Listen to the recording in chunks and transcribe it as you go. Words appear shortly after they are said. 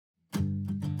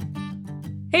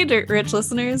Hey Dirt Rich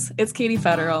listeners, it's Katie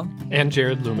Federal. And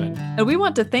Jared Lumen. And we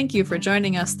want to thank you for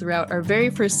joining us throughout our very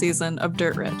first season of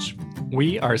Dirt Rich.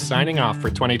 We are signing off for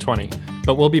 2020,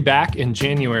 but we'll be back in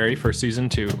January for season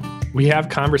 2. We have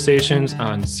conversations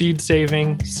on seed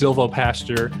saving,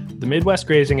 silvopasture, the Midwest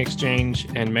Grazing Exchange,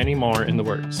 and many more in the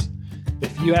works.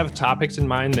 If you have topics in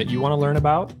mind that you want to learn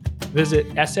about, visit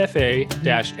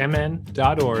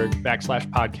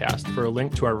sfa-mn.org/podcast for a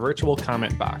link to our virtual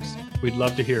comment box. We'd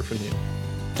love to hear from you.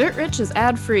 Dirt Rich is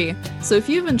ad-free, so if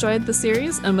you've enjoyed the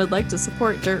series and would like to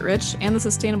support Dirt Rich and the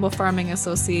Sustainable Farming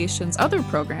Association's other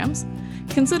programs,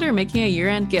 consider making a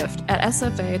year-end gift at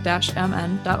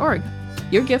sfa-mn.org.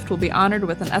 Your gift will be honored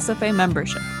with an SFA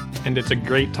membership. And it's a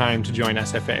great time to join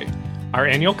SFA. Our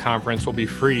annual conference will be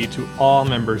free to all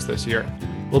members this year.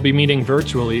 We'll be meeting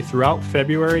virtually throughout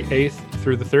February 8th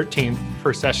through the 13th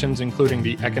for sessions including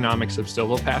the economics of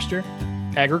silvopasture,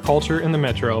 agriculture in the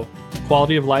metro,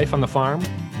 quality of life on the farm,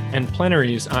 and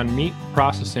plenaries on meat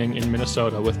processing in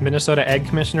Minnesota with Minnesota Ag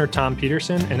Commissioner Tom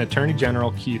Peterson and Attorney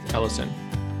General Keith Ellison.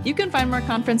 You can find more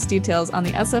conference details on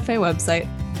the SFA website,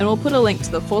 and we'll put a link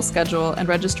to the full schedule and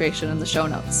registration in the show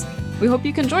notes. We hope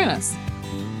you can join us.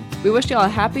 We wish you all a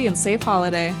happy and safe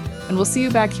holiday, and we'll see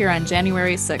you back here on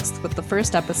January 6th with the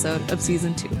first episode of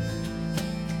Season 2.